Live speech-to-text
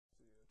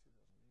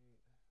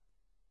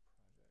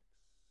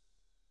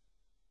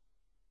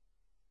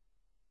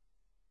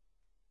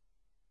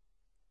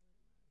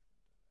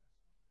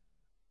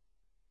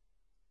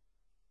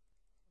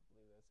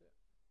it.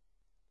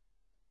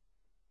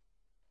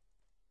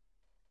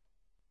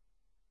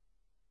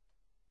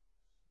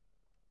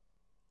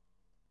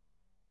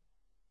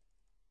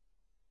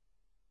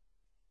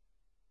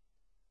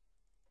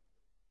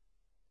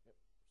 Yep,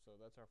 so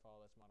that's our file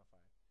that's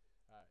modified.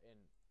 In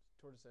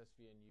Tortoise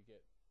SVN, you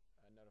get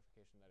a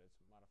notification that it's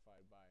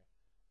modified by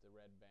the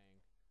red bang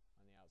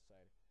on the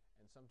outside.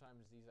 And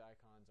sometimes these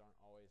icons aren't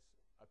always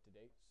up to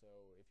date, so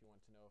if you want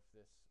to know if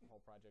this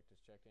whole project is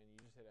checked in, you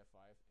just hit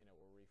F5 and it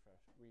will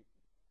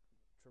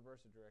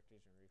traverse the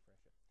directories and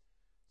refresh it.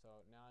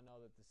 So now I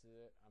know that this is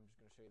it. I'm just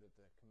going to show you that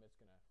the commit's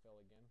going to fail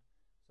again.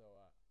 So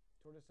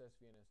Tortoise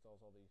SVN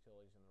installs all the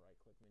utilities in the right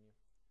click menu.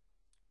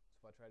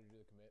 So if I try to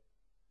do the commit,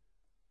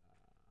 hi,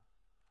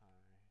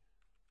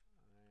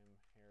 I'm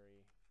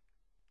Harry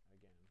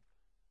again,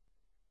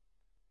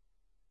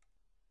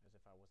 as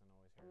if I wasn't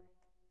always Harry.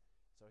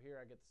 So here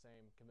I get the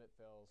same commit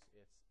fails.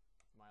 It's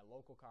my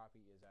local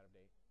copy is out of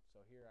date.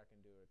 So here I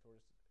can do a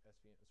Tortoise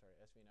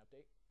SVN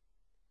update,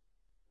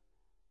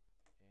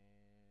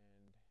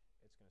 and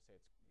it's going to say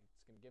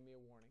it's going to give me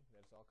a warning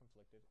that it's all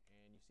conflicted,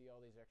 and you see all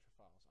these extra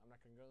files. I'm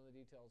not going to go into the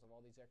details of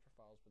all these extra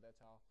files, but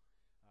that's how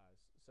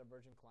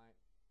Subversion client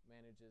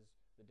manages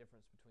the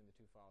difference between the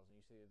two files. And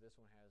you see that this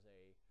one has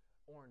a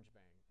orange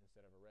bang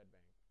instead of a red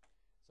bang.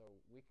 So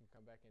we can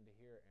come back into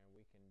here and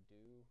we can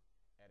do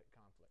edit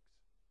conflicts.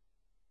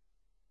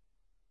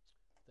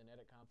 Then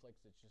edit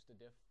conflicts, it's just a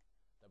diff.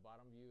 The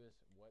bottom view is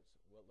what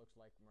looks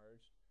like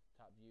merged.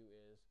 Top view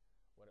is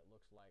what it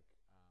looks like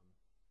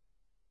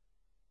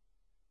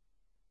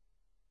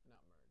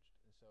not merged.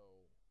 And so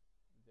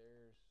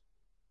theirs,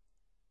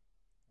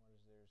 why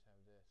does theirs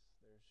have this?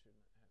 Theirs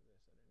shouldn't have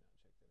this. I did not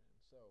check that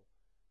in. So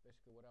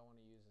basically what I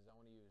want to use is I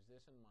want to use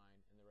this in mine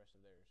and the rest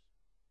of theirs.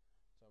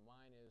 So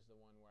mine is the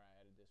one where I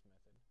added this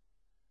method.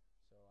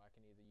 So I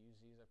can either use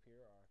these up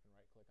here, or I can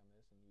right click on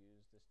this and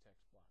use this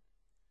text block.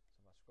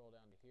 So if I scroll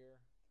down to here,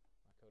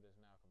 my code is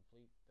now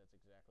complete. That's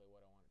exactly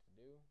what I want it to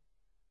do.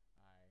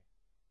 I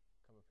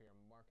come up here and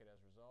mark it as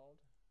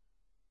resolved.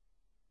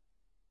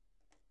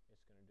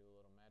 It's going to do a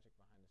little magic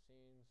behind the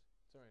scenes.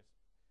 So anyways,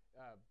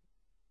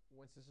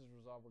 once this is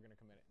resolved, we're going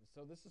to commit it. And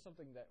so this is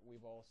something that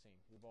we've all seen.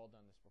 We've all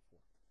done this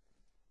before.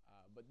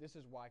 But this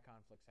is why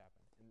conflicts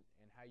happen,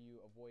 and how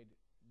you avoid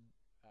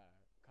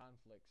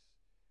conflicts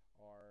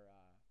are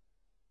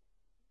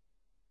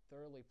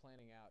thoroughly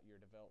planning out your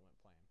development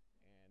plan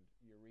and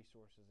your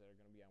resources that are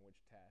going to be on which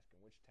task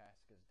and which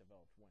task is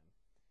developed when.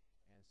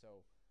 And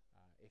so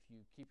if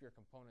you keep your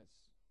components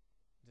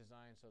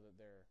designed so that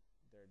they're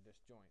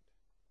disjoint,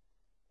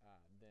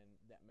 then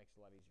that makes it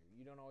a lot easier.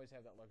 You don't always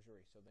have that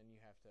luxury, so then you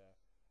have to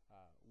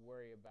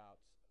worry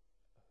about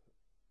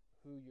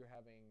who you're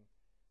having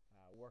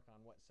work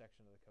on what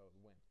section of the code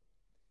when.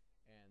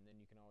 And then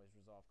you can always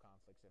resolve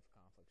conflicts if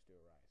conflicts do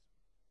arise.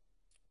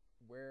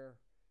 Where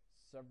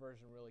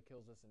Subversion really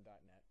kills us in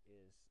 .NET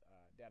is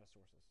data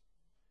sources,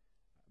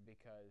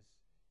 because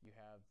you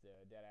have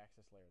the data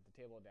access layer, the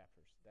table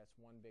adapters. That's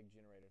one big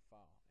generated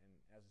file, and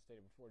as I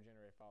stated before,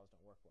 generated files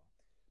don't work well.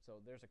 So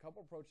there's a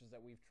couple approaches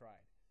that we've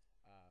tried.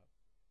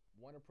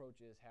 One approach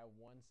is have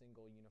one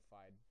single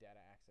unified data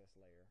access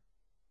layer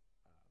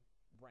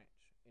branch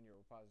in your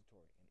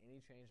repository, and any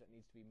change that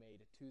needs to be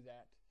made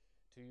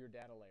to your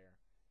data layer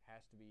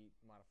has to be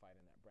modified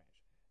in that branch.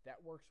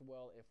 That works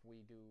well if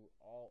we do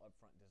all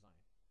upfront design.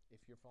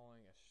 If you're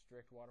following a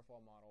strict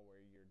waterfall model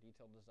where your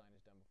detailed design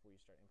is done before you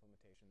start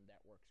implementation,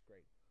 that works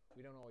great.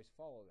 We don't always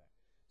follow that.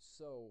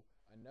 So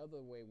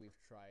another way we've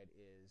tried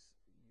is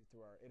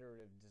through our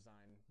iterative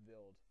design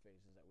build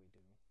phases that we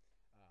do.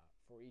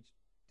 For each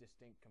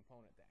distinct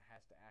component that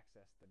has to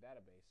access the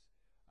database,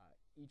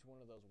 each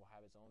one of those will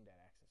have its own data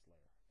access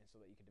layer, and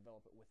so that you can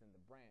develop it within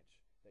the branch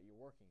that you're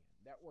working in.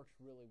 That works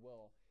really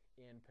well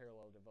in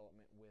parallel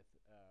development with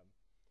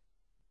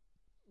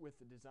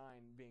the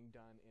design being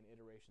done in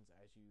iterations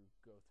as you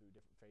go through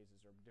different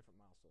phases or different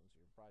milestones of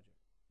your project.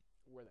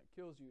 Where that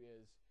kills you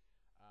is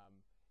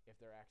if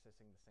they're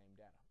accessing the same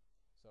data.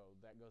 So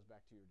that goes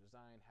back to your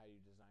design, how you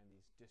design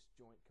these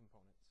disjoint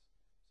components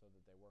so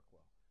that they work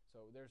well.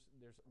 So there's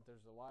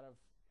a lot of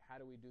how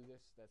do we do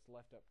this that's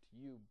left up to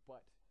you,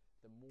 but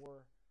the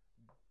more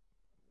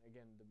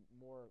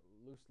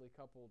loosely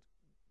coupled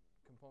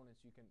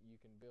components you can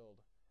build,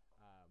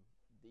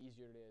 the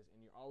easier it is,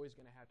 and you're always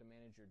going to have to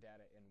manage your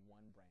data in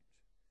one branch.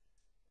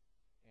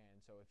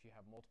 And so if you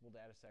have multiple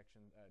data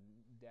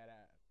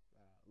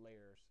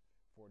layers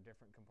for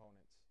different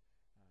components,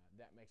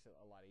 that makes it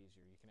a lot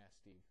easier. You can ask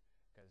Steve,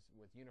 because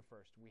with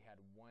UniFirst we had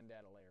one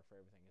data layer for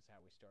everything. Is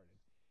how we started,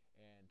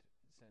 and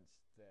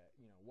since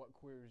what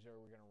queries are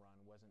we going to run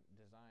wasn't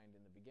designed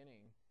in the beginning,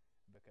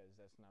 because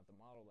that's not the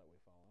model that we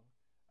follow,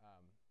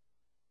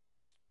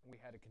 we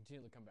had to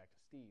continually come back to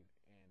Steve.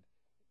 And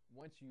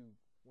once you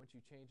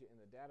change it in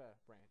the data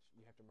branch,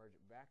 you have to merge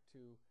it back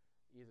to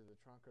either the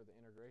trunk or the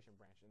integration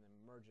branch, and then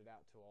merge it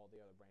out to all the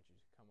other branches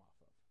you come off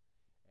of,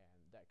 and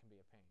that can be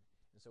a pain.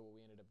 And so what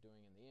we ended up doing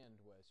in the end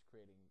was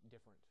creating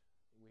different.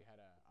 We had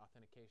an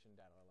authentication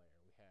data layer,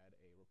 we had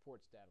a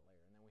reports data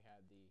layer, and then we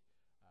had the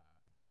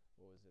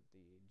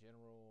the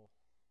general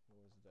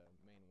what was the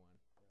main one?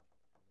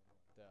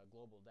 The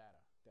global data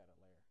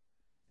layer.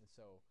 And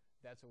so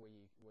that's a way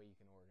you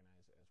can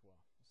organize it as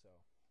well. So,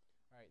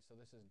 all right, so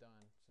this is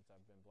done since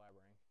I've been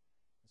blabbering.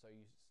 And so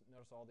you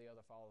notice all the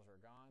other files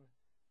are gone,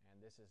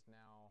 and this is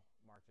now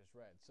marked as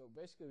red. So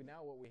basically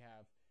now what we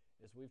have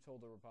is we've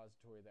told the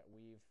repository that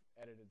we've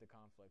edited the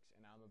conflicts,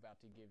 and I'm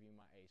about to give you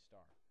my A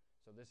star.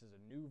 So this is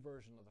a new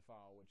version of the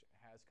file which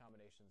has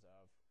combinations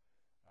of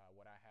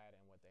what I had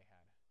and what they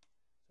had.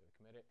 So we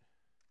commit it,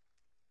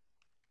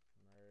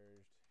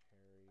 merged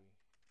Harry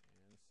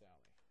and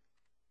Sally.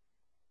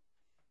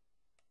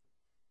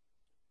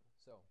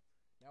 So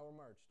now we're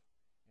merged,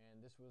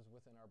 and this was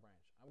within our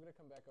branch. I'm going to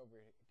come back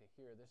over to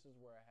here. This is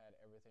where I had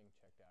everything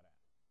checked out at.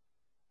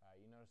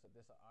 You notice that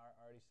this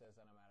already says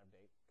that I'm out of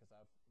date because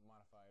I've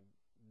modified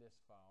this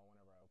file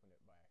whenever I opened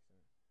it by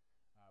accident.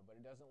 But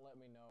it doesn't let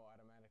me know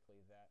automatically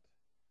that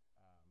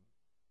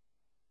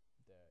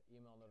the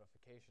email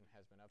notification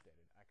has been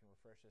updated. I can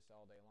refresh this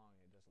all day long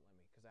and it doesn't let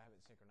me because I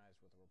haven't synchronized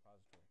with the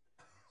repository.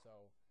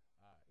 So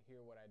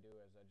here what I do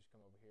is I just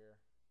come over here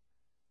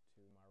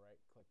to my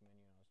right click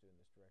menu, and I was doing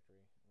this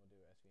directory. We'll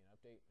do SVN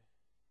update.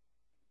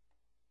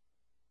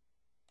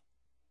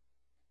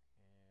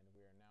 And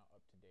we are now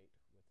up to date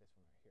with this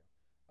one right here.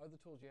 Other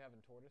tools you have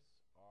in Tortoise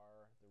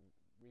are the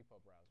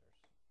repo browsers.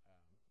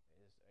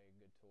 Is a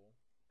good tool.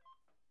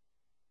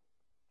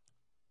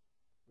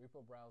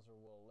 Repo browser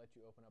will let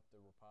you open up the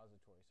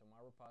repository. So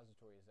my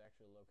repository is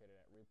actually located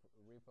at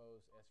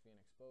repos SVN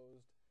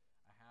exposed.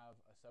 I have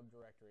a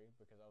subdirectory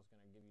because I was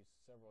going to give you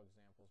several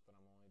examples, but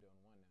I'm only doing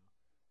one now.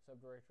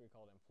 Subdirectory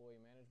called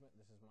employee management.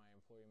 This is my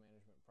employee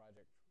management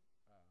project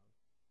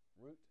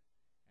root,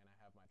 and I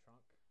have my trunk,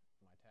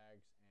 my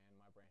tags, and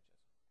my branches.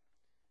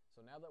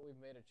 So now that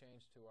we've made a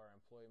change to our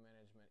employee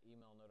management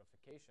email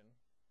notification,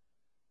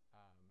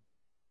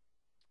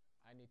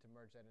 I need to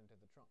merge that into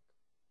the trunk.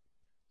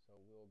 So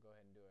we'll go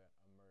ahead and do a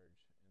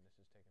merge, and this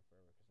is taking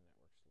forever because the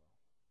network's slow.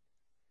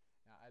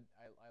 Now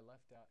I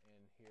left out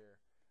in here,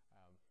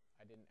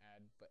 I didn't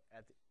add, but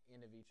at the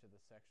end of each of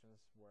the sections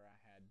where I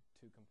had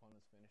 2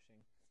 components finishing,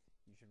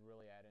 you should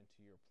really add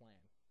into your plan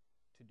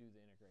to do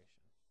the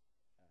integration.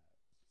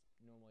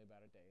 Normally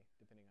about a day,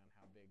 depending on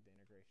how big the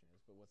integration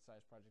is. But what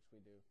size projects we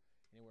do,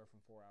 anywhere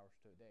from 4 hours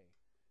to a day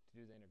to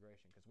do the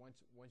integration. Because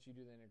once you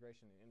do the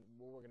integration, and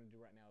what we're going to do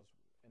right now is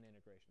an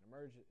integration.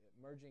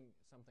 Merging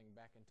something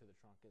back into the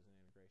trunk is an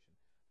integration.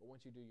 But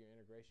once you do your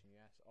integration, you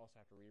also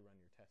have to rerun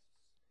your tests.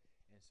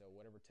 And so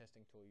whatever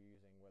testing tool you're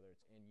using, whether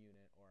it's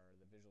NUnit or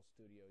the Visual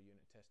Studio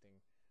unit testing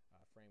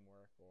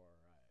framework or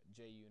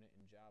JUnit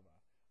in Java,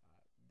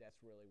 that's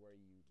really where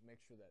you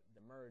make sure that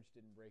the merge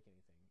didn't break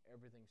anything.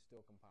 Everything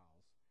still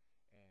compiles.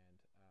 And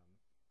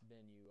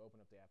then you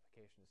open up the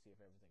application to see if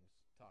everything's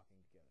talking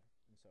together.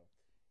 And so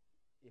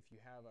if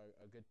you have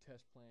a good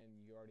test plan,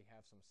 you already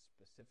have some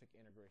specific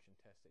integration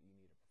tests that you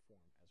need to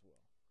perform as well,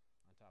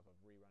 on top of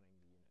rerunning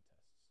the unit.